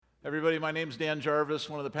Everybody, my name's Dan Jarvis,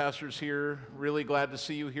 one of the pastors here. Really glad to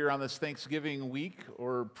see you here on this Thanksgiving week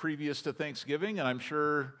or previous to Thanksgiving. And I'm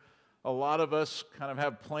sure a lot of us kind of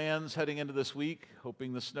have plans heading into this week,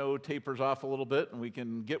 hoping the snow tapers off a little bit and we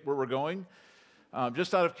can get where we're going.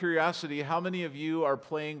 Just out of curiosity, how many of you are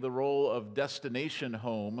playing the role of destination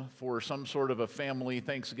home for some sort of a family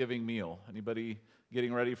Thanksgiving meal? Anybody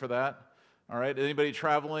getting ready for that? All right, anybody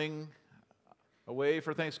traveling away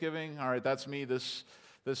for Thanksgiving? All right, that's me this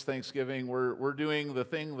Thanksgiving. We're doing the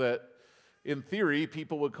thing that, in theory,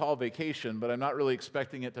 people would call vacation, but I'm not really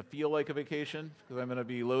expecting it to feel like a vacation because I'm going to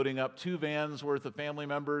be loading up 2 vans worth of family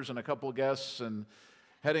members and a couple of guests and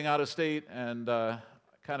heading out of state, and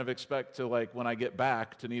kind of expect to, like, when I get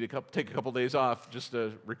back, to need take a couple days off just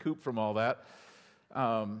to recoup from all that.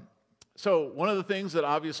 So one of the things that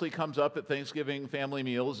obviously comes up at Thanksgiving family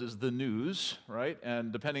meals is the news, right?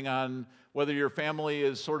 And depending on whether your family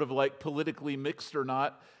is sort of like politically mixed or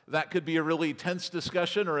not, that could be a really tense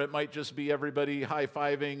discussion, or it might just be everybody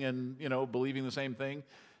high-fiving and, believing the same thing.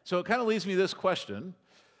 So it kind of leads me to this question.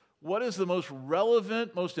 What is the most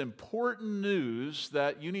relevant, most important news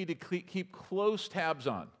that you need to keep close tabs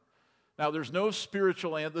on? Now, there's no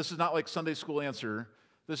spiritual answer. This is not like Sunday school answer.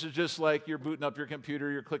 This is just like you're booting up your computer,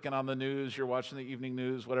 you're clicking on the news, you're watching the evening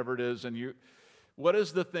news, whatever it is, and what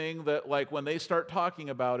is the thing that, like, when they start talking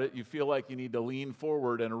about it, you feel like you need to lean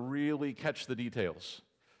forward and really catch the details?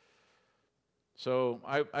 So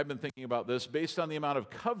I've been thinking about this. Based on the amount of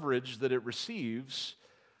coverage that it receives,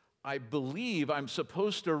 I believe I'm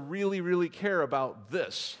supposed to really, really care about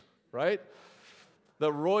this, right?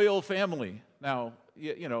 The royal family. Now,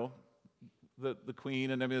 the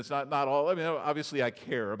queen, and I mean, it's not all, I mean, obviously I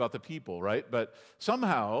care about the people, right? But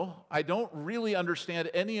somehow, I don't really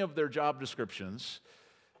understand any of their job descriptions,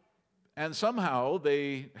 and somehow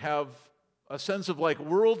they have a sense of, like,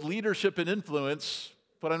 world leadership and influence,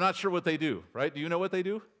 but I'm not sure what they do, right? Do you know what they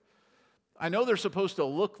do? I know they're supposed to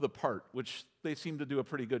look the part, which they seem to do a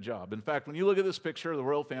pretty good job. In fact, when you look at this picture of the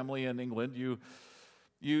royal family in England,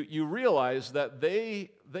 you realize that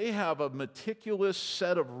they have a meticulous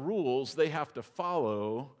set of rules they have to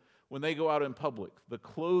follow when they go out in public. The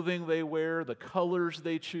clothing they wear, the colors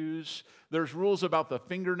they choose. There's rules about the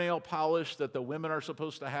fingernail polish that the women are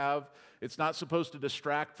supposed to have. It's not supposed to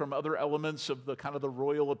distract from other elements of the kind of the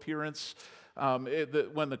royal appearance.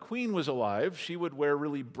 When the queen was alive, she would wear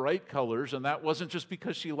really bright colors, and that wasn't just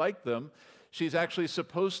because she liked them. She's actually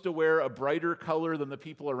supposed to wear a brighter color than the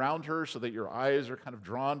people around her so that your eyes are kind of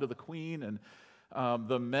drawn to the queen. And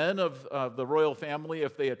the men of the royal family,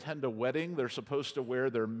 if they attend a wedding, they're supposed to wear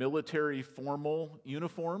their military formal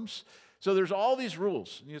uniforms. So there's all these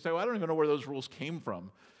rules. And you say, well, I don't even know where those rules came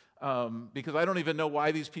from because I don't even know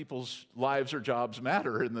why these people's lives or jobs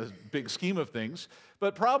matter in the big scheme of things.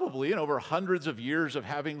 But probably in over hundreds of years of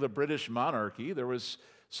having the British monarchy, there was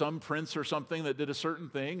some prince or something that did a certain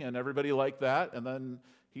thing, and everybody liked that, and then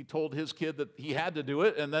he told his kid that he had to do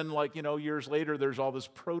it, and then, years later, there's all this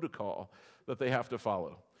protocol that they have to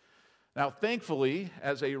follow. Now, thankfully,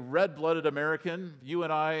 as a red-blooded American, you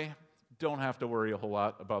and I don't have to worry a whole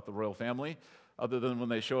lot about the royal family, other than when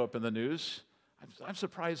they show up in the news. I'm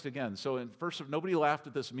surprised again. So, nobody laughed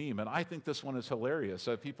at this meme, and I think this one is hilarious.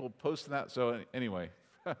 People posting that, so anyway,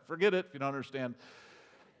 forget it if you don't understand.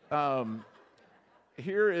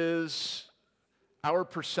 Here is our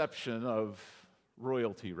perception of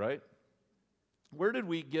royalty, right? Where did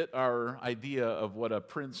we get our idea of what a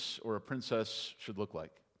prince or a princess should look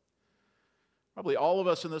like? Probably all of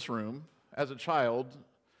us in this room, as a child,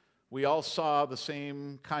 we all saw the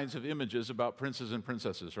same kinds of images about princes and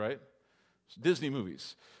princesses, right? It's Disney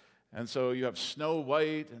movies. And so you have Snow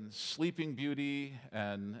White and Sleeping Beauty,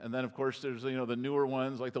 and then, of course, there's the newer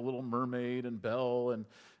ones like The Little Mermaid and Belle, and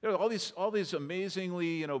all these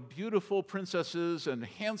amazingly beautiful princesses and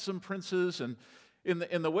handsome princes, and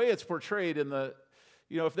in the way it's portrayed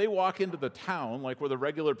if they walk into the town, like where the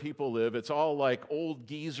regular people live, it's all like old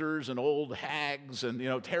geezers and old hags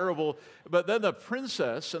and terrible. But then the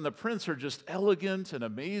princess and the prince are just elegant and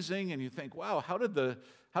amazing, and you think, wow, how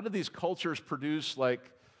did these cultures produce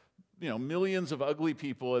millions of ugly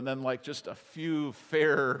people and then just a few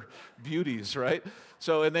fair beauties, right?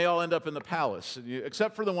 So, and they all end up in the palace,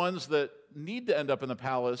 except for the ones that need to end up in the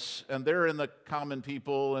palace, and they're in the common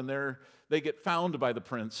people, and they get found by the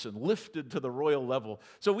prince and lifted to the royal level.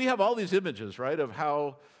 So we have all these images, right, of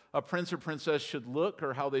how a prince or princess should look,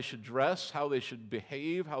 or how they should dress, how they should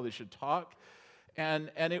behave, how they should talk, and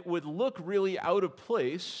it would look really out of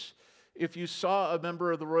place if you saw a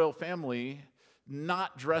member of the royal family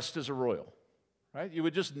not dressed as a royal, right? You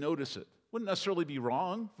would just notice it. Wouldn't necessarily be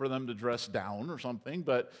wrong for them to dress down or something,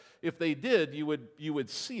 but if they did, you would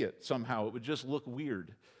see it somehow. It would just look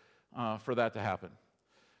weird for that to happen.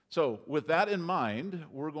 So with that in mind,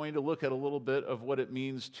 we're going to look at a little bit of what it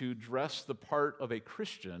means to dress the part of a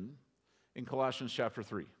Christian in Colossians chapter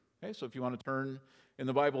 3. Okay, so if you want to turn in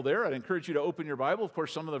the Bible there, I'd encourage you to open your Bible. Of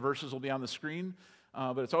course, some of the verses will be on the screen,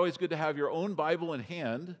 but it's always good to have your own Bible in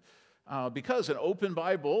hand. Because an open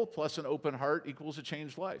Bible plus an open heart equals a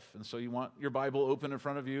changed life. And so you want your Bible open in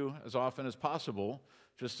front of you as often as possible,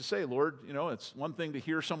 just to say, Lord, it's one thing to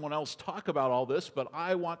hear someone else talk about all this, but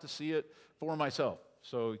I want to see it for myself.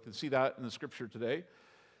 So you can see that in the scripture today.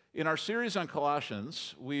 In our series on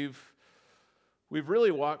Colossians, we've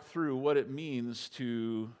really walked through what it means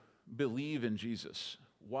to believe in Jesus,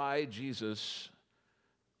 why Jesus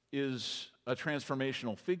is a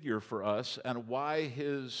transformational figure for us, and why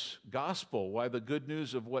his gospel, why the good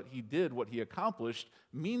news of what he did, what he accomplished,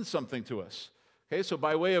 means something to us. Okay, so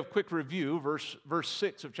by way of quick review, verse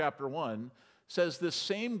 6 of chapter 1 says this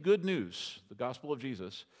same good news, the gospel of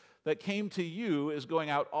Jesus, that came to you is going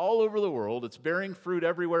out all over the world. It's bearing fruit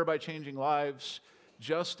everywhere by changing lives,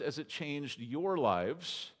 just as it changed your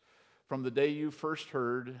lives from the day you first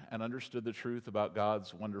heard and understood the truth about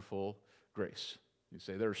God's wonderful grace. You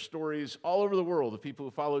say there are stories all over the world of people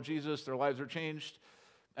who follow Jesus, their lives are changed,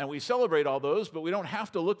 and we celebrate all those, but we don't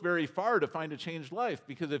have to look very far to find a changed life,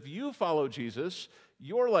 because if you follow Jesus,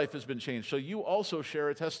 your life has been changed. So you also share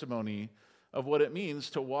a testimony of what it means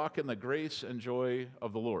to walk in the grace and joy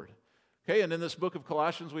of the Lord. Okay, and in this book of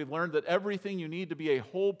Colossians, we've learned that everything you need to be a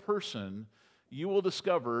whole person, you will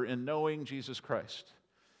discover in knowing Jesus Christ.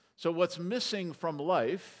 So what's missing from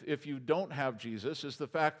life, if you don't have Jesus, is the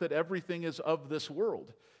fact that everything is of this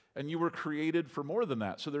world, and you were created for more than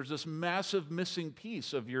that. So there's this massive missing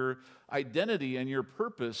piece of your identity and your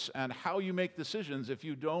purpose and how you make decisions. If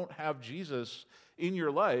you don't have Jesus in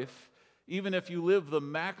your life, even if you live the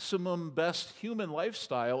maximum best human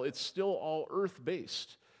lifestyle, it's still all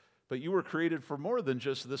earth-based. But you were created for more than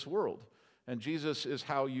just this world, and Jesus is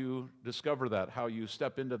how you discover that, how you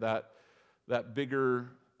step into that bigger,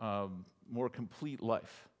 more complete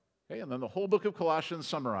life. Okay, and then the whole book of Colossians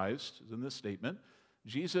summarized is in this statement: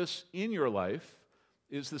 Jesus in your life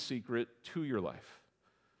is the secret to your life.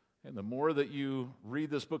 And the more that you read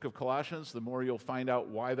this book of Colossians, the more you'll find out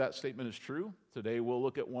why that statement is true. Today we'll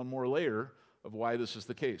look at one more layer of why this is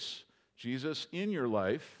the case. Jesus in your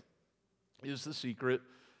life is the secret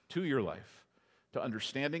to your life, to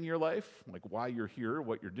understanding your life, like why you're here,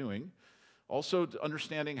 what you're doing. Also, to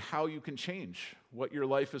understanding how you can change, what your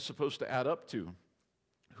life is supposed to add up to,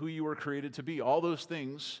 who you were created to be. All those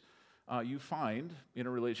things you find in a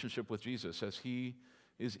relationship with Jesus. As he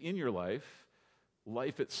is in your life,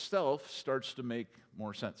 life itself starts to make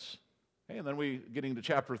more sense. Okay, and then getting to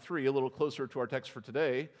chapter 3, a little closer to our text for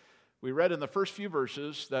today, we read in the first few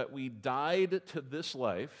verses that we died to this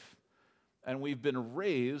life and we've been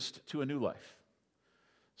raised to a new life.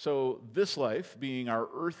 So this life, being our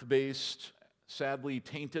earth-based, sadly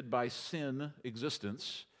tainted by sin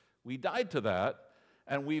existence, we died to that,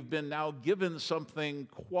 and we've been now given something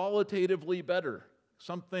qualitatively better,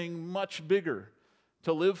 something much bigger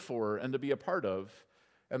to live for and to be a part of,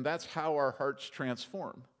 and that's how our hearts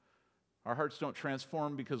transform. Our hearts don't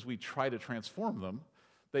transform because we try to transform them.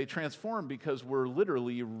 They transform because we're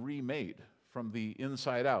literally remade from the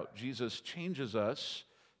inside out. Jesus changes us.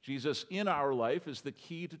 Jesus in our life is the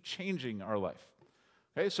key to changing our life.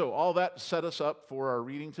 Okay, so all that set us up for our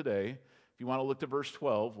reading today. If you want to look to verse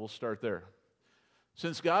 12, we'll start there.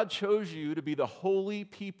 Since God chose you to be the holy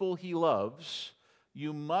people he loves,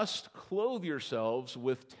 you must clothe yourselves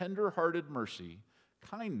with tender-hearted mercy,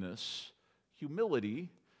 kindness, humility,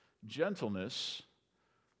 gentleness,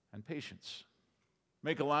 and patience.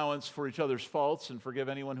 Make allowance for each other's faults and forgive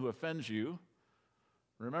anyone who offends you.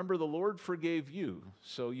 Remember, the Lord forgave you,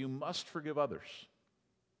 so you must forgive others.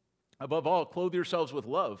 Above all, clothe yourselves with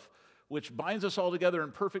love, which binds us all together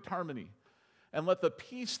in perfect harmony. And let the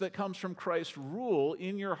peace that comes from Christ rule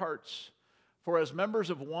in your hearts. For as members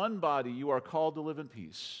of one body, you are called to live in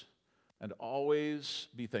peace and always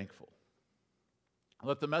be thankful.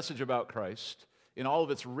 Let the message about Christ, in all of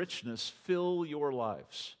its richness, fill your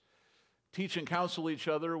lives. Teach and counsel each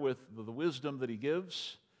other with the wisdom that he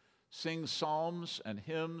gives. Sing psalms and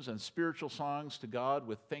hymns and spiritual songs to God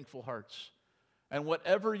with thankful hearts. And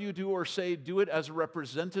whatever you do or say, do it as a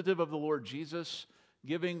representative of the Lord Jesus,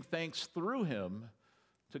 giving thanks through him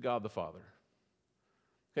to God the Father.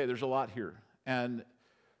 Okay, there's a lot here. And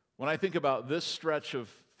when I think about this stretch of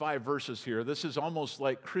 5 verses here, this is almost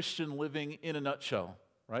like Christian living in a nutshell,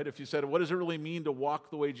 right? If you said, what does it really mean to walk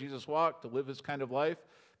the way Jesus walked, to live his kind of life?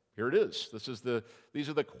 Here it is. These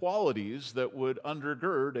are the qualities that would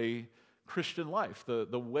undergird a Christian life.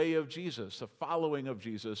 The way of Jesus, the following of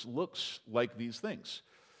Jesus looks like these things.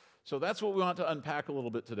 So that's what we want to unpack a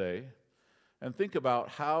little bit today and think about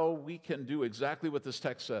how we can do exactly what this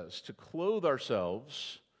text says, to clothe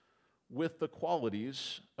ourselves with the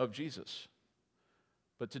qualities of Jesus.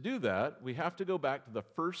 But to do that, we have to go back to the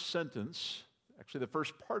first sentence, actually the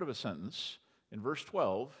first part of a sentence in verse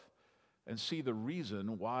 12, and see the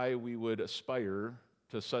reason why we would aspire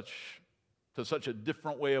to such a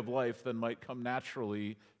different way of life than might come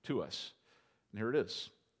naturally to us. And here it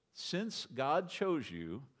is. Since God chose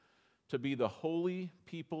you to be the holy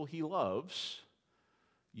people he loves,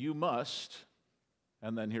 you must,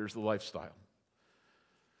 and then here's the lifestyle.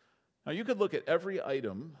 Now you could look at every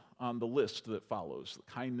item on the list that follows,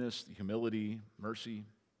 the kindness, the humility, mercy,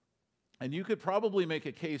 and you could probably make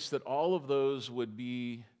a case that all of those would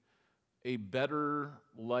be a better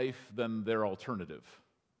life than their alternative,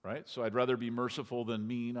 right? So I'd rather be merciful than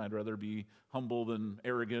mean. I'd rather be humble than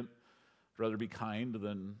arrogant. I'd rather be kind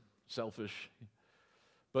than selfish.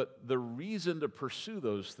 But the reason to pursue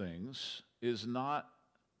those things is not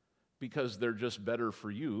because they're just better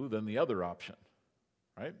for you than the other option,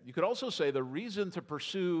 right? You could also say the reason to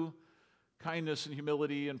pursue kindness and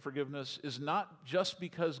humility and forgiveness is not just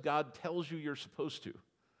because God tells you you're supposed to.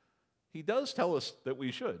 He does tell us that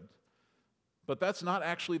we should. But that's not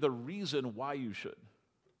actually the reason why you should.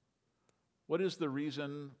 What is the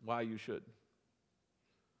reason why you should?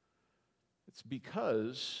 It's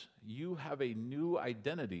because you have a new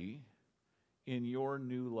identity in your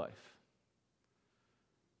new life.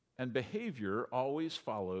 And behavior always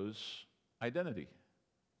follows identity.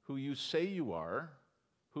 Who you say you are,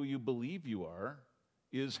 who you believe you are,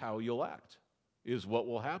 is how you'll act, is what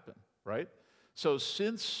will happen, right? So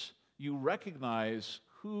since you recognize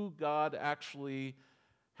who God actually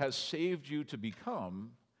has saved you to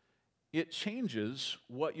become, it changes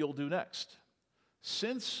what you'll do next.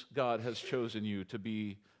 Since God has chosen you to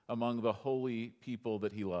be among the holy people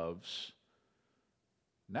that he loves,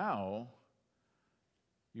 now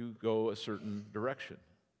you go a certain direction.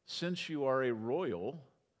 Since you are a royal,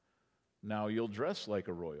 now you'll dress like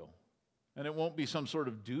a royal. And it won't be some sort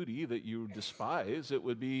of duty that you despise. It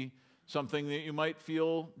would be something that you might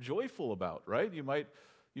feel joyful about, right? You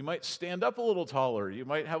might stand up a little taller. You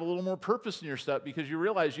might have a little more purpose in your step because you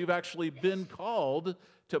realize you've actually been called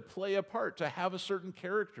to play a part, to have a certain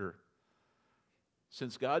character.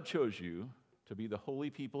 Since God chose you to be the holy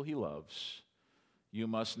people he loves, you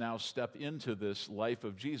must now step into this life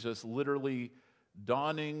of Jesus, literally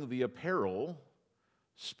donning the apparel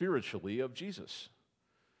spiritually of Jesus.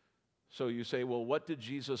 So you say, well, what did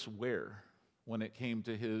Jesus wear when it came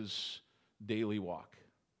to his daily walk?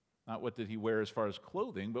 Not what did he wear as far as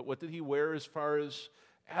clothing, but what did he wear as far as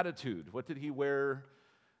attitude? What did he wear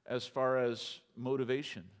as far as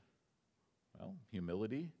motivation? Well,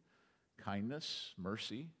 humility, kindness,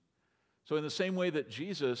 mercy. So in the same way that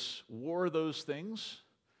Jesus wore those things,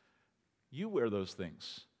 you wear those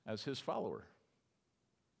things as his follower.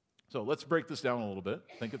 So let's break this down a little bit,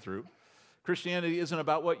 think it through. Christianity isn't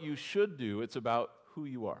about what you should do, it's about who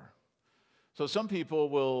you are. So some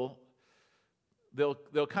people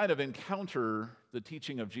they'll kind of encounter the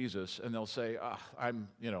teaching of Jesus and they'll say, I'm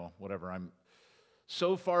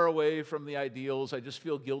so far away from the ideals, I just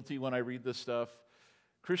feel guilty when I read this stuff.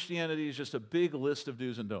 Christianity is just a big list of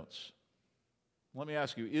do's and don'ts. Let me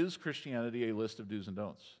ask you, is Christianity a list of do's and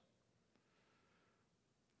don'ts?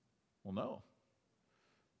 Well, no.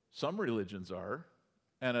 Some religions are,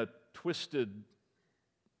 and a twisted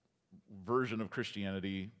version of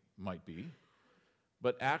Christianity might be.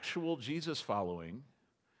 But actual Jesus following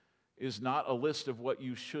is not a list of what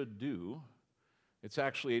you should do. It's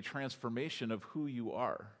actually a transformation of who you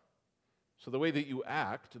are. So the way that you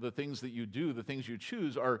act, the things that you do, the things you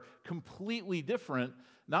choose are completely different,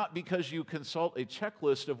 not because you consult a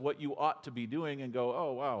checklist of what you ought to be doing and go,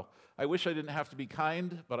 oh, wow, I wish I didn't have to be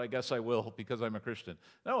kind, but I guess I will because I'm a Christian.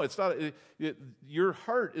 No, it's not. Your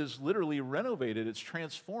heart is literally renovated. It's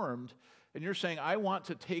transformed. And you're saying, I want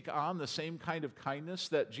to take on the same kind of kindness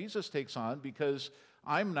that Jesus takes on because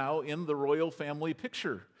I'm now in the royal family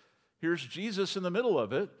picture. Here's Jesus in the middle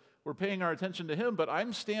of it. We're paying our attention to him, but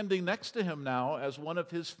I'm standing next to him now as one of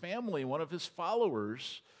his family, one of his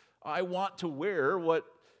followers. I want to wear what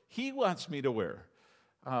he wants me to wear.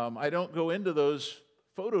 I don't go into those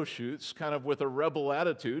photo shoots kind of with a rebel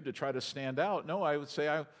attitude to try to stand out. No, I would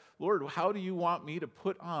say, Lord, how do you want me to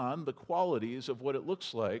put on the qualities of what it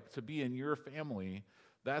looks like to be in your family?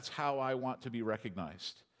 That's how I want to be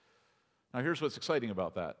recognized. Now, here's what's exciting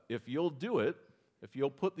about that. If you'll do it, if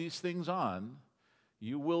you'll put these things on,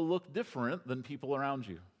 you will look different than people around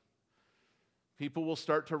you. People will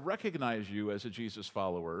start to recognize you as a Jesus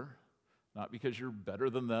follower, not because you're better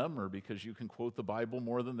than them or because you can quote the Bible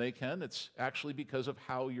more than they can. It's actually because of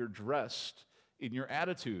how you're dressed, in your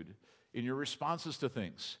attitude, in your responses to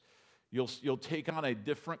things. You'll take on a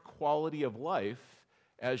different quality of life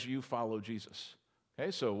as you follow Jesus. Okay,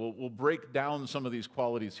 so we'll break down some of these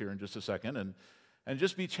qualities here in just a second and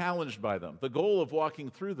just be challenged by them. The goal of walking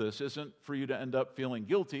through this isn't for you to end up feeling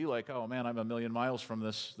guilty, like, oh man, I'm a million miles from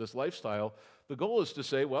this lifestyle. The goal is to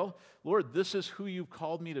say, well, Lord, this is who you've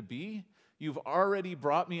called me to be. You've already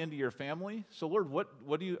brought me into your family. So Lord,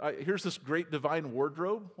 what do you, here's this great divine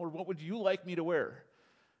wardrobe. Lord, what would you like me to wear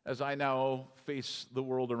as I now face the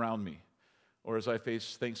world around me? Or as I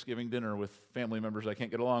face Thanksgiving dinner with family members I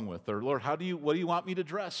can't get along with? Or Lord, what do you want me to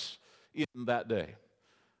dress in that day?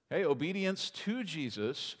 Okay, obedience to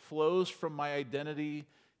Jesus flows from my identity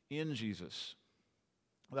in Jesus.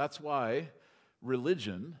 That's why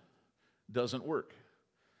religion doesn't work.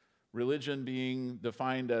 Religion being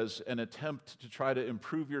defined as an attempt to try to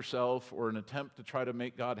improve yourself or an attempt to try to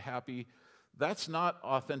make God happy. That's not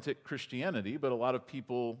authentic Christianity, but a lot of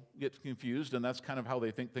people get confused, and that's kind of how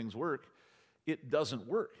they think things work. It doesn't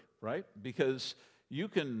work, right? Because you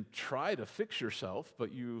can try to fix yourself,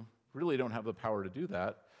 but you really don't have the power to do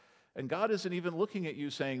that. And God isn't even looking at you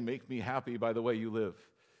saying, make me happy by the way you live.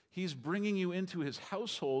 He's bringing you into his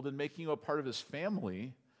household and making you a part of his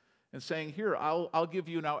family and saying, here, I'll give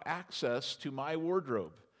you now access to my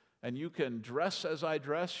wardrobe. And you can dress as I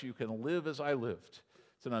dress. You can live as I lived.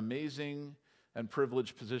 It's an amazing and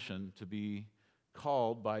privileged position to be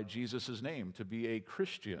called by Jesus' name, to be a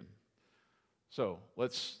Christian. So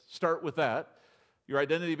let's start with that. Your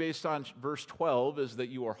identity based on verse 12 is that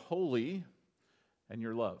you are holy and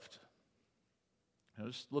you're loved. Now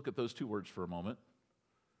just look at those two words for a moment.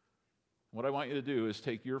 What I want you to do is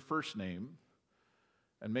take your first name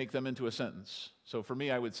and make them into a sentence. So for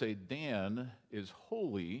me, I would say Dan is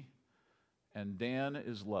holy and Dan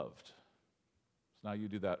is loved. So now you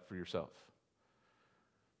do that for yourself.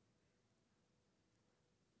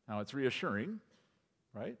 Now it's reassuring,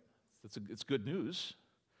 right? It's good news.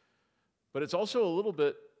 But it's also a little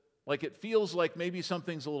bit like it feels like maybe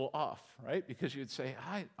something's a little off, right? Because you'd say,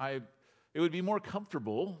 it would be more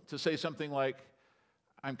comfortable to say something like,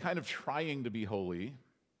 I'm kind of trying to be holy,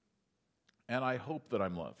 and I hope that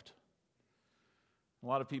I'm loved. A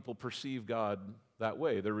lot of people perceive God that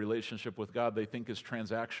way. Their relationship with God they think is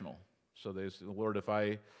transactional. So they say, Lord, if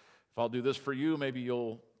I'll do this for you, maybe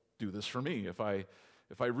you'll do this for me. If I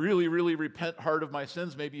really, really repent hard of my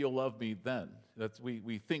sins, maybe you'll love me then.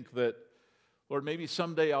 We think that, Lord, maybe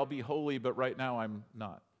someday I'll be holy, but right now I'm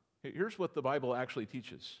not. Here's what the Bible actually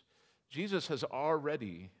teaches. Jesus has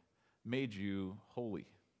already made you holy.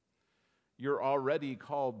 You're already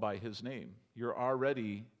called by his name. You're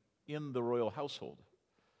already in the royal household.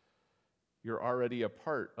 You're already a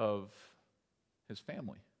part of his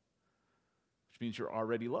family, which means you're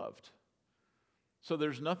already loved. So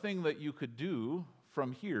there's nothing that you could do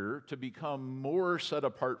from here to become more set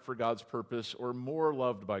apart for God's purpose or more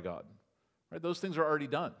loved by God. Right? Those things are already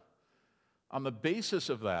done. On the basis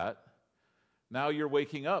of that, now you're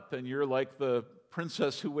waking up and you're like the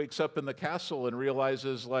princess who wakes up in the castle and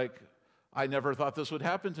realizes, like, I never thought this would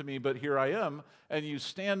happen to me, but here I am. And you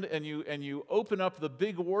stand and you open up the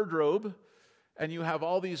big wardrobe and you have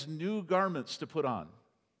all these new garments to put on,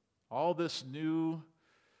 all this new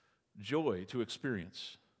joy to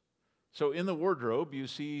experience. So in the wardrobe, you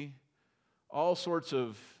see all sorts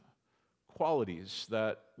of qualities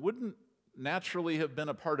that wouldn't naturally have been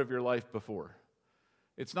a part of your life before.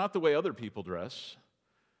 It's not the way other people dress,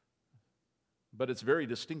 but it's very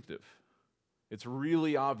distinctive. It's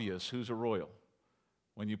really obvious who's a royal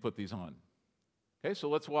when you put these on. Okay, so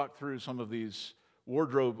let's walk through some of these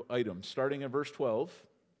wardrobe items. Starting in verse 12,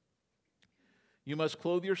 you must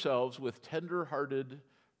clothe yourselves with tender-hearted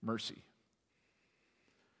mercy.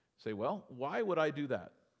 Say, well, why would I do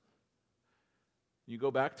that? You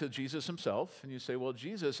go back to Jesus himself and you say, well,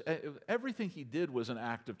 Jesus, everything he did was an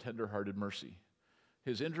act of tender-hearted mercy.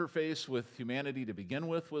 His interface with humanity to begin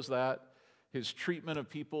with was that. His treatment of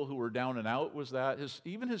people who were down and out was that.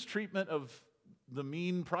 Even his treatment of the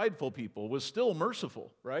mean, prideful people was still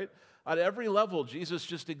merciful, right? At every level, Jesus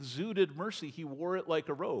just exuded mercy. He wore it like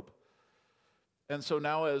a robe. And so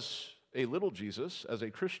now as a little Jesus, as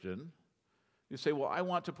a Christian, you say, well, I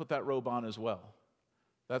want to put that robe on as well.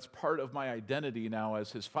 That's part of my identity now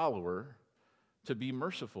as his follower, to be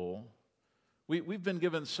merciful. We've been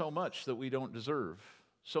given so much that we don't deserve,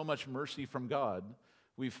 so much mercy from God.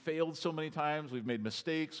 We've failed so many times, we've made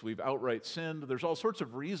mistakes, we've outright sinned. There's all sorts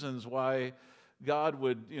of reasons why God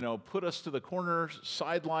would, put us to the corner,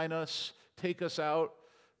 sideline us, take us out,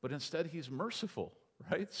 but instead he's merciful,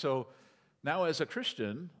 right? So now as a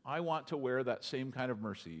Christian, I want to wear that same kind of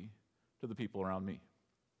mercy to the people around me.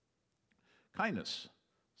 Kindness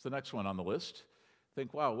is the next one on the list.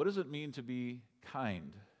 Think, wow, what does it mean to be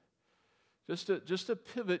kind? Just to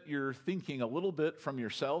pivot your thinking a little bit from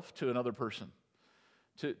yourself to another person.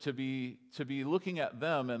 To be looking at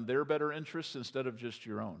them and their better interests instead of just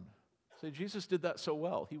your own. Say, Jesus did that so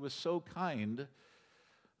well. He was so kind.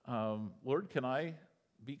 Lord, can I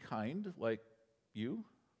be kind like you?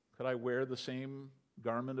 Could I wear the same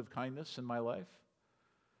garment of kindness in my life?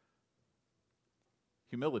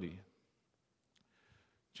 Humility.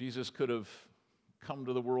 Jesus could have come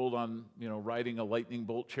to the world on, riding a lightning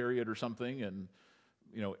bolt chariot or something and,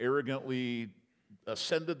 arrogantly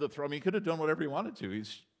ascended the throne. He could have done whatever he wanted to.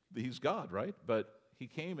 He's God, right? But he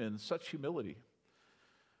came in such humility.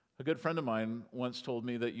 A good friend of mine once told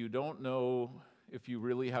me that you don't know if you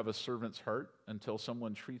really have a servant's heart until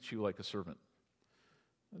someone treats you like a servant.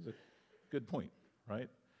 That's a good point, right?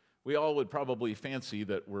 We all would probably fancy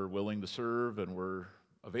that we're willing to serve and we're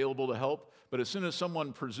available to help, but as soon as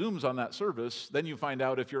someone presumes on that service, then you find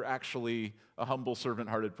out if you're actually a humble,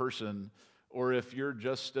 servant-hearted person or if you're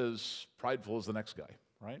just as prideful as the next guy,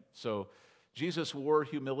 right? So Jesus wore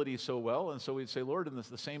humility so well, and so we'd say, Lord, in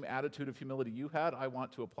the same attitude of humility you had, I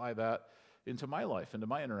want to apply that into my life, into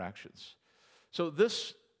my interactions. So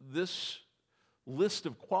this list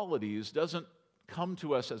of qualities doesn't come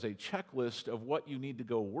to us as a checklist of what you need to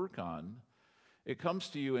go work on. It comes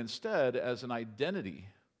to you instead as an identity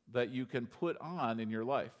that you can put on in your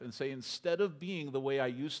life and say, instead of being the way I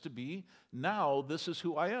used to be, now this is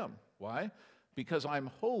who I am. Why? Because I'm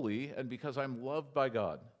holy and because I'm loved by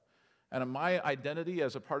God. And my identity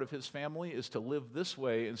as a part of his family is to live this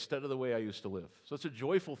way instead of the way I used to live. So it's a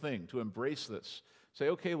joyful thing to embrace this. Say,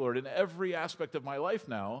 okay, Lord, in every aspect of my life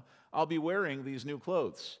now, I'll be wearing these new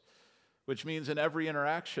clothes, which means in every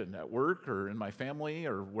interaction at work or in my family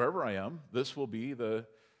or wherever I am, this will be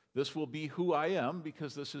who I am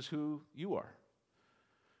because this is who you are.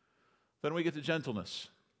 Then we get to gentleness,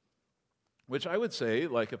 which I would say,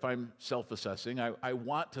 like if I'm self-assessing, I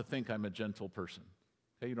want to think I'm a gentle person.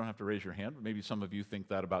 Okay, you don't have to raise your hand, but maybe some of you think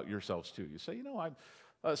that about yourselves too. You say,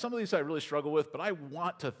 some of these I really struggle with, but I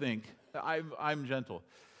want to think I'm gentle.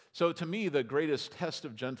 So to me, the greatest test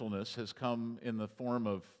of gentleness has come in the form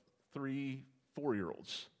of 3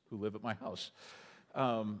 4-year-olds who live at my house.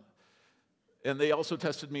 And they also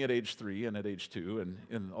tested me at age 3 and at age 2,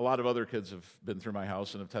 and a lot of other kids have been through my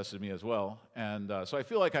house and have tested me as well. And so I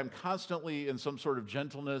feel like I'm constantly in some sort of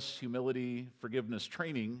gentleness, humility, forgiveness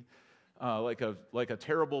training, like a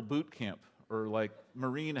terrible boot camp or like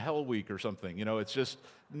Marine Hell Week or something. It's just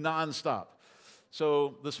nonstop.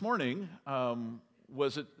 So this morning, and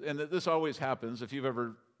this always happens, if you've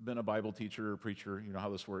ever been a Bible teacher or preacher, you know how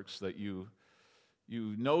this works, that you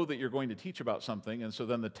know that you're going to teach about something, and so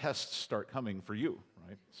then the tests start coming for you,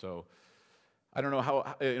 right? So I don't know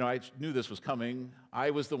how, I knew this was coming.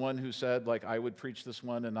 I was the one who said, I would preach this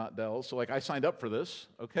one and not Del. So, I signed up for this.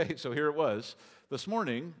 Okay, so here it was. This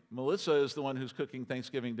morning, Melissa is the one who's cooking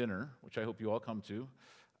Thanksgiving dinner, which I hope you all come to.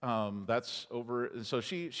 That's over. So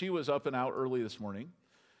she was up and out early this morning,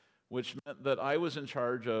 which meant that I was in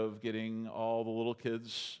charge of getting all the little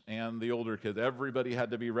kids and the older kids. Everybody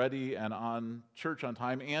had to be ready and on church on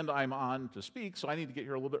time, and I'm on to speak, so I need to get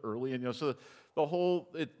here a little bit early. And so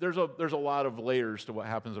there's a lot of layers to what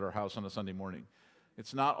happens at our house on a Sunday morning.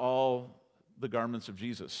 It's not all the garments of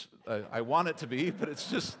Jesus. I want it to be, but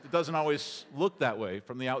it doesn't always look that way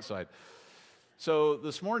from the outside. So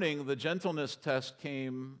this morning, the gentleness test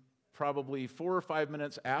came probably 4 or 5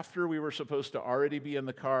 minutes after we were supposed to already be in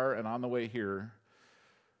the car and on the way here.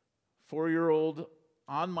 4-year-old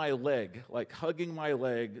on my leg, hugging my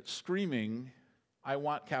leg, screaming, "I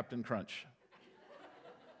want Captain Crunch."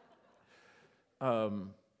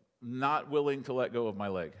 Not willing to let go of my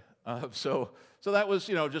leg. So that was,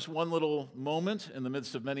 just one little moment in the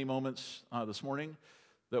midst of many moments this morning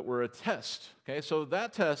that were a test. Okay, so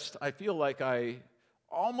that test, I feel like I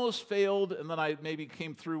almost failed, and then I maybe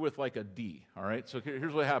came through with a D, all right? So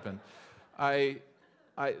here's what happened. And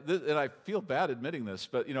I feel bad admitting this,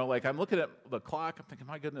 but, I'm looking at the clock, I'm thinking,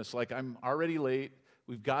 my goodness, I'm already late,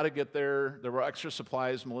 we've got to get there. There were extra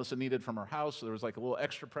supplies Melissa needed from her house, so there was a little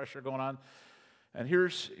extra pressure going on. And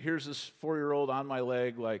here's this 4-year-old on my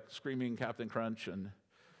leg, screaming Captain Crunch, and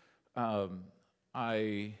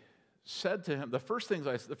I said to him, the first thing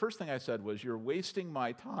I said was, "You're wasting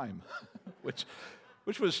my time,"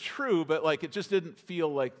 which was true, but it just didn't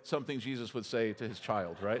feel like something Jesus would say to his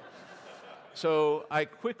child, right? So I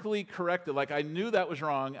quickly corrected, like I knew that was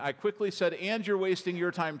wrong. I quickly said, and you're wasting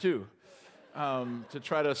your time too, to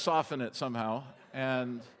try to soften it somehow.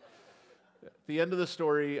 And at the end of the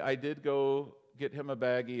story, I did go get him a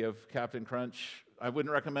baggie of Captain Crunch. I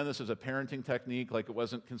wouldn't recommend this as a parenting technique, like it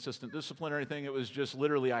wasn't consistent discipline or anything. It was just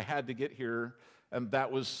literally I had to get here, and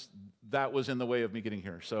that was in the way of me getting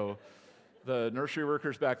here. So the nursery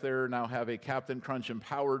workers back there now have a Captain Crunch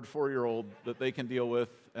empowered 4-year-old that they can deal with,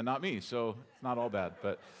 and not me, so it's not all bad.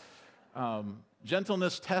 But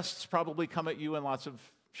gentleness tests probably come at you in lots of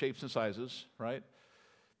shapes and sizes, right?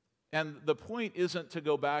 And the point isn't to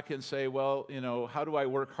go back and say, well, how do I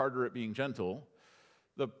work harder at being gentle?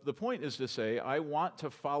 The point is to say, I want to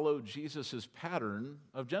follow Jesus' pattern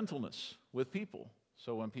of gentleness with people.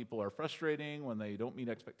 So when people are frustrating, when they don't meet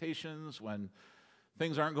expectations, when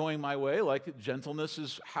things aren't going my way, like gentleness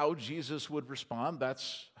is how Jesus would respond.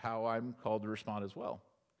 That's how I'm called to respond as well.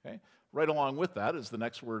 Okay? Right along with that is the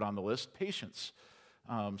next word on the list, patience.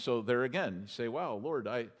 So there again, you say, wow, Lord,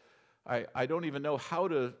 I don't even know how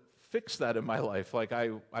to fix that in my life. Like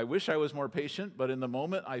I wish I was more patient, but in the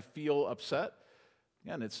moment I feel upset.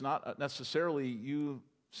 Again, it's not necessarily you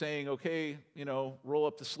saying, okay, roll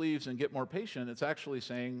up the sleeves and get more patient. It's actually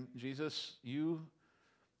saying, Jesus, you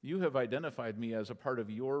have identified me as a part of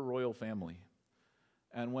your royal family.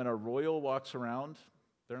 And when a royal walks around,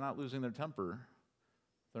 they're not losing their temper.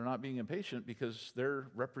 They're not being impatient because they're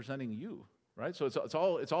representing you, right? So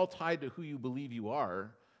it's all tied to who you believe you are,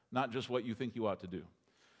 not just what you think you ought to do.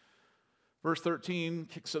 Verse 13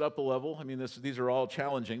 kicks it up a level. I mean, these are all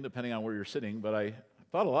challenging depending on where you're sitting, but I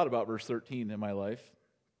thought a lot about verse 13 in my life.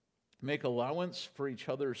 Make allowance for each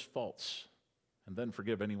other's faults, and then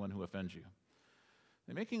forgive anyone who offends you.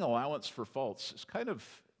 And making allowance for faults is kind of,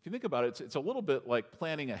 if you think about it, it's a little bit like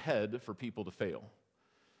planning ahead for people to fail.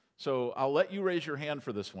 So I'll let you raise your hand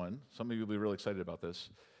for this one. Some of you will be really excited about this.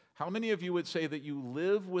 How many of you would say that you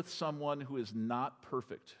live with someone who is not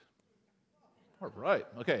perfect? All right,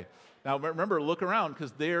 okay. Now remember, look around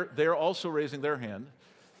because they're also raising their hand.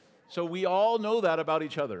 So we all know that about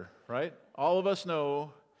each other, right? All of us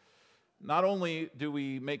know. Not only do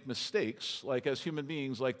we make mistakes, like as human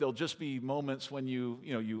beings, like there'll just be moments when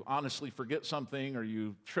you honestly forget something or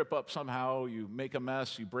you trip up somehow, you make a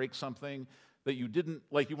mess, you break something that you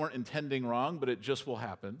weren't intending wrong, but it just will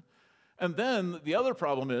happen. And then the other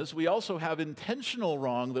problem is we also have intentional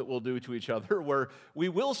wrong that we'll do to each other where we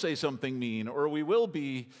will say something mean or we will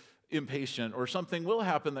be impatient or something will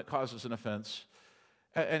happen that causes an offense.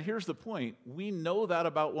 And here's the point. We know that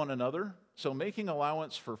about one another. So making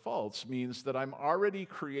allowance for faults means that I'm already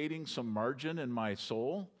creating some margin in my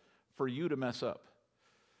soul for you to mess up.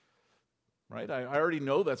 Right? I already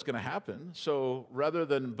know that's going to happen. So rather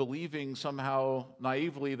than believing somehow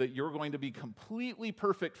naively that you're going to be completely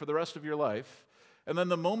perfect for the rest of your life, and then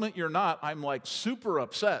the moment you're not, I'm like super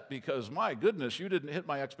upset because, my goodness, you didn't hit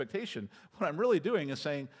my expectation. What I'm really doing is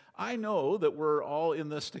saying, I know that we're all in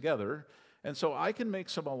this together, and so I can make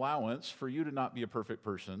some allowance for you to not be a perfect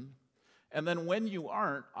person. And then when you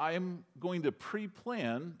aren't, I'm going to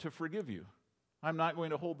pre-plan to forgive you. I'm not going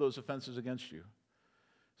to hold those offenses against you.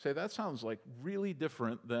 Say, that sounds like really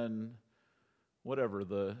different than whatever,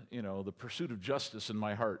 the pursuit of justice in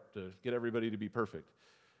my heart to get everybody to be perfect.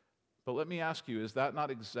 But let me ask you, is that not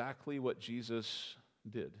exactly what Jesus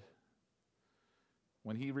did?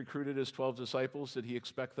 When he recruited his 12 disciples, did he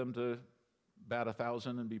expect them to bat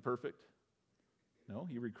 1,000 and be perfect? No,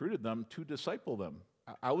 he recruited them to disciple them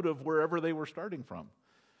out of wherever they were starting from.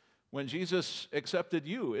 When Jesus accepted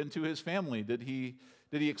you into his family, did he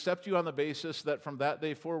accept you on the basis that from that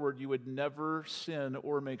day forward you would never sin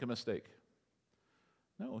or make a mistake?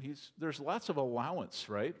 No, there's lots of allowance,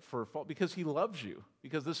 right, for fault because he loves you,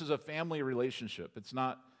 because this is a family relationship. It's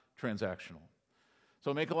not transactional.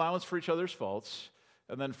 So make allowance for each other's faults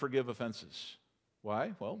and then forgive offenses.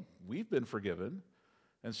 Why? Well, we've been forgiven,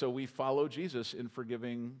 and so we follow Jesus in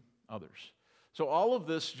forgiving others. So all of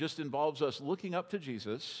this just involves us looking up to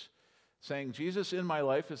Jesus, saying, Jesus in my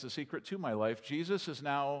life is the secret to my life. Jesus is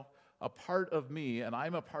now a part of me, and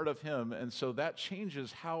I'm a part of him, and so that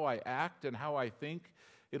changes how I act and how I think.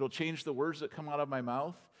 It'll change the words that come out of my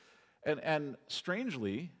mouth. And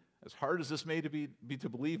strangely, as hard as this may be to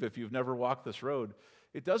believe if you've never walked this road,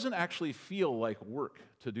 it doesn't actually feel like work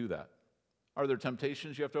to do that. Are there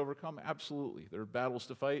temptations you have to overcome? Absolutely. There are battles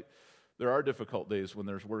to fight. There are difficult days when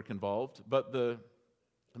there's work involved, but the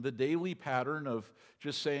daily pattern of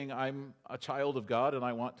just saying I'm a child of God and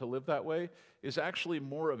I want to live that way is actually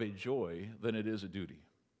more of a joy than it is a duty.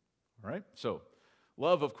 All right? So,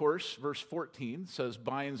 love, of course, verse 14 says,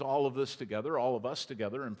 binds all of this together, all of us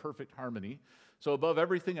together in perfect harmony. So above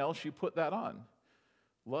everything else, you put that on.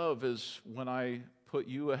 Love is when I put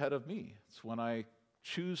you ahead of me. It's when I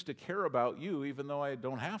choose to care about you even though I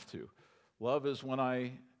don't have to. Love is when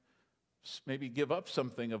I maybe give up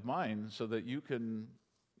something of mine so that you can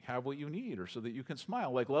have what you need or so that you can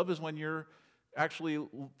smile. Like love is when you're actually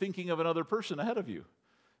thinking of another person ahead of you.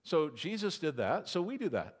 So Jesus did that, so we do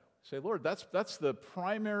that. Say, Lord, that's the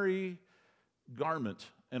primary garment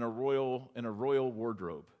in a royal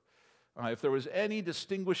wardrobe. If there was any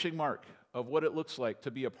distinguishing mark of what it looks like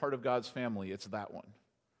to be a part of God's family, it's that one.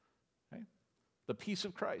 Okay? The peace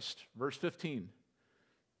of Christ, verse 15.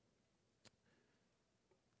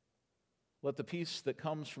 Let the peace that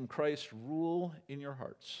comes from Christ rule in your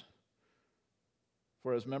hearts.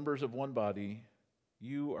 For as members of one body,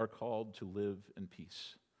 you are called to live in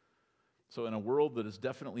peace. So in a world that is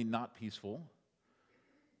definitely not peaceful,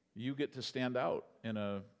 you get to stand out in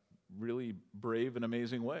a really brave and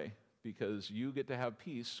amazing way because you get to have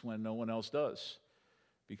peace when no one else does.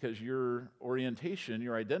 Because your orientation,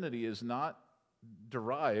 your identity is not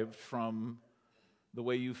derived from the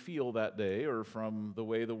way you feel that day or from the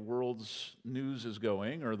way the world's news is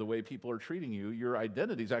going or the way people are treating you. Your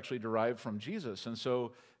identity is actually derived from Jesus. And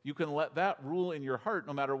so you can let that rule in your heart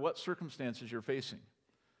no matter what circumstances you're facing.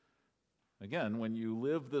 Again, when you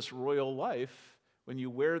live this royal life, when you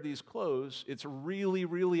wear these clothes, it's really,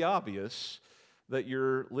 really obvious that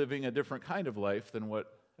you're living a different kind of life than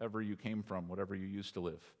whatever you came from, whatever you used to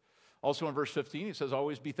live. Also in verse 15, he says,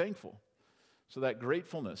 always be thankful. So that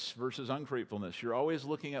gratefulness versus ungratefulness, you're always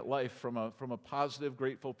looking at life from a positive,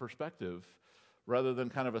 grateful perspective rather than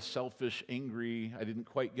kind of a selfish, angry, I didn't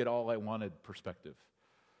quite get all I wanted perspective.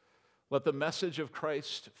 Let the message of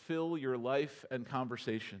Christ fill your life and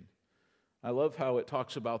conversation. I love how it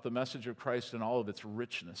talks about the message of Christ and all of its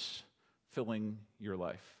richness filling your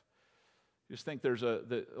life. Just think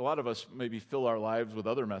a lot of us maybe fill our lives with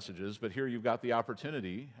other messages, but here you've got the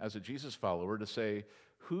opportunity as a Jesus follower to say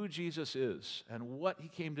who Jesus is and what he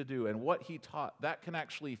came to do and what he taught. That can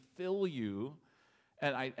actually fill you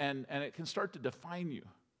and it can start to define you.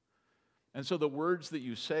 And so the words that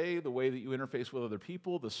you say, the way that you interface with other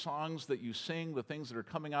people, the songs that you sing, the things that are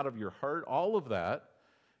coming out of your heart, all of that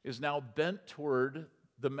is now bent toward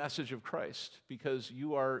the message of Christ because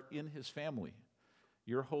you are in his family.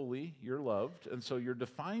 You're holy, you're loved, and so you're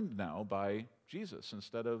defined now by Jesus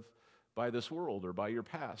instead of by this world or by your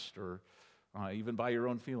past or even by your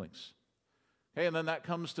own feelings. Okay, and then that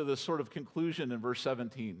comes to this sort of conclusion in verse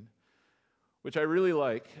 17, which I really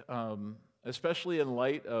like, especially in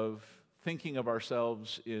light of thinking of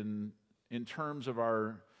ourselves in terms of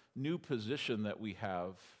our new position that we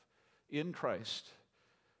have in Christ.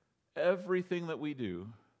 Everything that we do,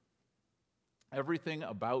 everything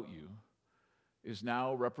about you, is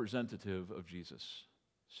now representative of Jesus,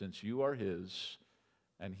 since you are his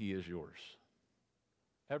and he is yours.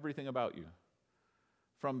 Everything about you.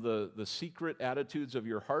 From the secret attitudes of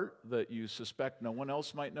your heart that you suspect no one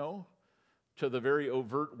else might know, to the very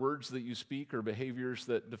overt words that you speak or behaviors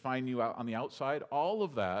that define you out on the outside, all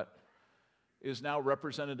of that is now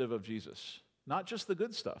representative of Jesus. Not just the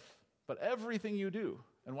good stuff, but everything you do.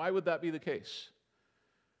 And why would that be the case?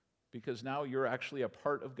 Because now you're actually a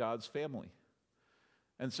part of God's family.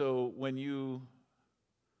 And so when you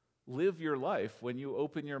live your life, when you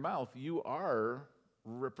open your mouth, you are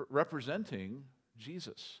representing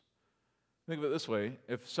Jesus. Think of it this way.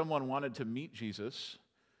 If someone wanted to meet Jesus,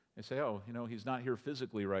 they say, oh, he's not here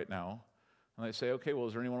physically right now. And they say, okay, well,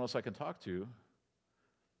 is there anyone else I can talk to?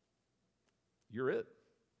 You're it,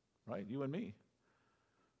 right? You and me.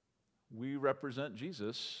 We represent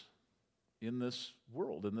Jesus in this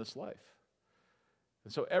world, in this life.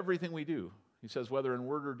 And so everything we do, he says, whether in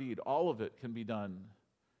word or deed, all of it can be done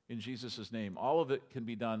in Jesus' name. All of it can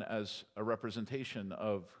be done as a representation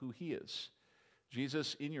of who he is.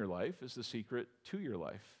 Jesus in your life is the secret to your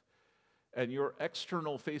life. And your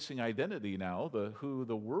external facing identity now, who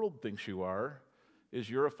the world thinks you are, is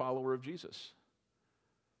you're a follower of Jesus.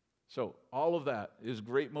 So all of that is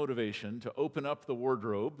great motivation to open up the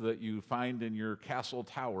wardrobe that you find in your castle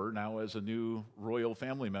tower now as a new royal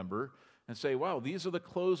family member and say, wow, these are the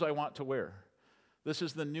clothes I want to wear. This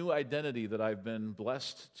is the new identity that I've been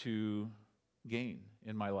blessed to gain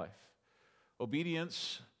in my life.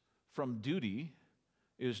 Obedience from duty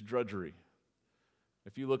is drudgery.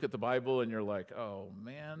 If you look at the Bible and you're like, oh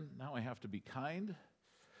man, now I have to be kind,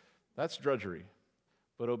 that's drudgery.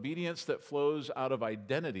 But obedience that flows out of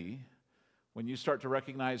identity, when you start to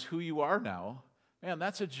recognize who you are now, man,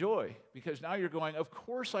 that's a joy. Because now you're going, of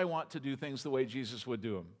course I want to do things the way Jesus would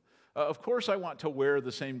do them. Of course I want to wear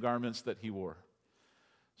the same garments that he wore.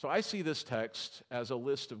 So I see this text as a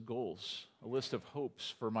list of goals, a list of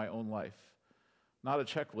hopes for my own life, not a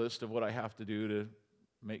checklist of what I have to do to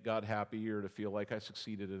make God happy or to feel like I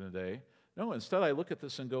succeeded in a day. No, instead I look at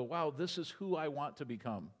this and go, wow, this is who I want to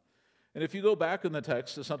become. And if you go back in the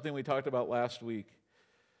text to something we talked about last week,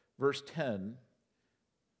 verse 10,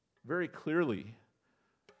 very clearly,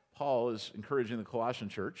 Paul is encouraging the Colossian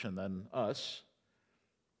church and then us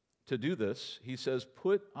to do this. He says,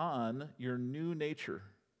 put on your new nature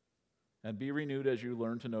and be renewed as you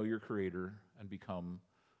learn to know your Creator and become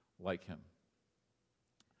like Him.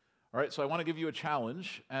 All right, so I want to give you a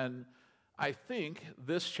challenge, and I think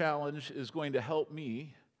this challenge is going to help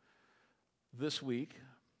me this week,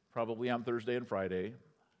 probably on Thursday and Friday,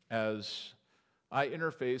 as I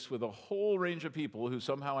interface with a whole range of people who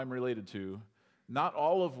somehow I'm related to, not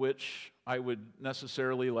all of which I would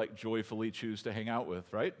necessarily joyfully choose to hang out with,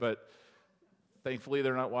 right? But thankfully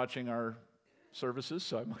they're not watching our services,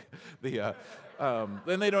 so then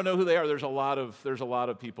they don't know who they are. There's a lot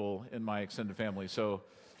of people in my extended family. So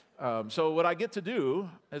what I get to do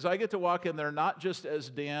is I get to walk in there not just as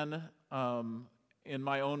Dan in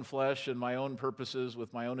my own flesh and my own purposes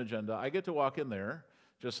with my own agenda. I get to walk in there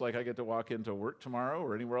just like I get to walk into work tomorrow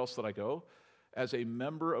or anywhere else that I go as a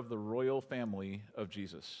member of the royal family of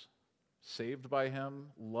Jesus, saved by Him,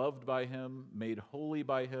 loved by Him, made holy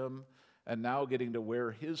by Him, and now getting to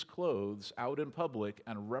wear His clothes out in public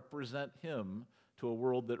and represent Him to a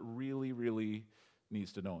world that really, really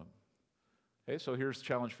needs to know Him. Okay, so here's the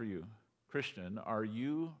challenge for you. Christian,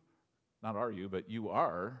 you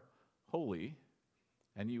are holy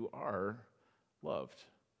and you are loved.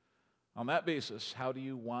 On that basis, how do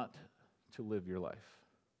you want to live your life?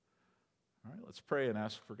 All right, let's pray and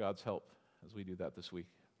ask for God's help as we do that this week.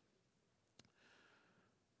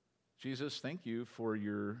 Jesus, thank you for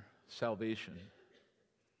your salvation.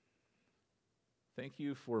 Thank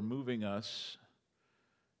you for moving us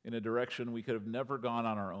in a direction we could have never gone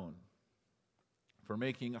on our own, for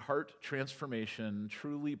making heart transformation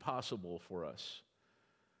truly possible for us.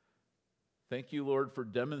 Thank you, Lord, for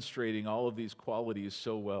demonstrating all of these qualities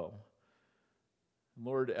so well.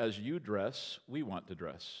 Lord, as you dress, we want to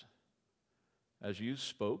dress. As you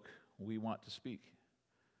spoke, we want to speak.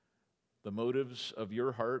 The motives of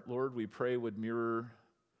your heart, Lord, we pray would mirror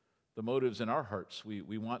the motives in our hearts.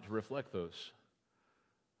 We want to reflect those.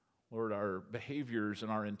 Lord, our behaviors and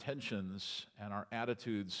our intentions and our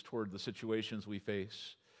attitudes toward the situations we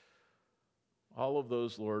face, all of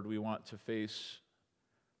those, Lord, we want to face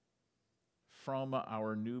from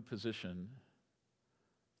our new position,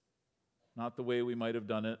 not the way we might have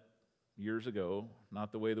done it years ago,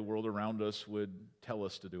 not the way the world around us would tell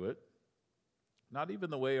us to do it, not even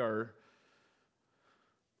the way our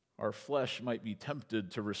flesh might be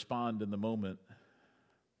tempted to respond in the moment.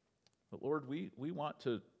 But Lord, we want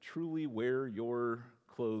to truly wear your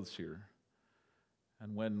clothes here.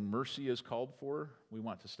 And when mercy is called for, we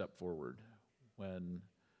want to step forward. When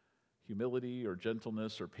humility or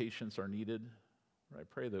gentleness or patience are needed, I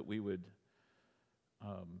pray that we would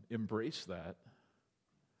embrace that.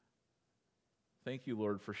 Thank you,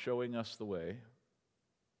 Lord, for showing us the way.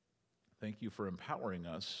 Thank you for empowering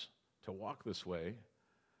us to walk this way.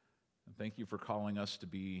 And thank you for calling us to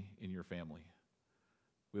be in your family.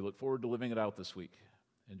 We look forward to living it out this week.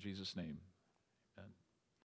 In Jesus' name.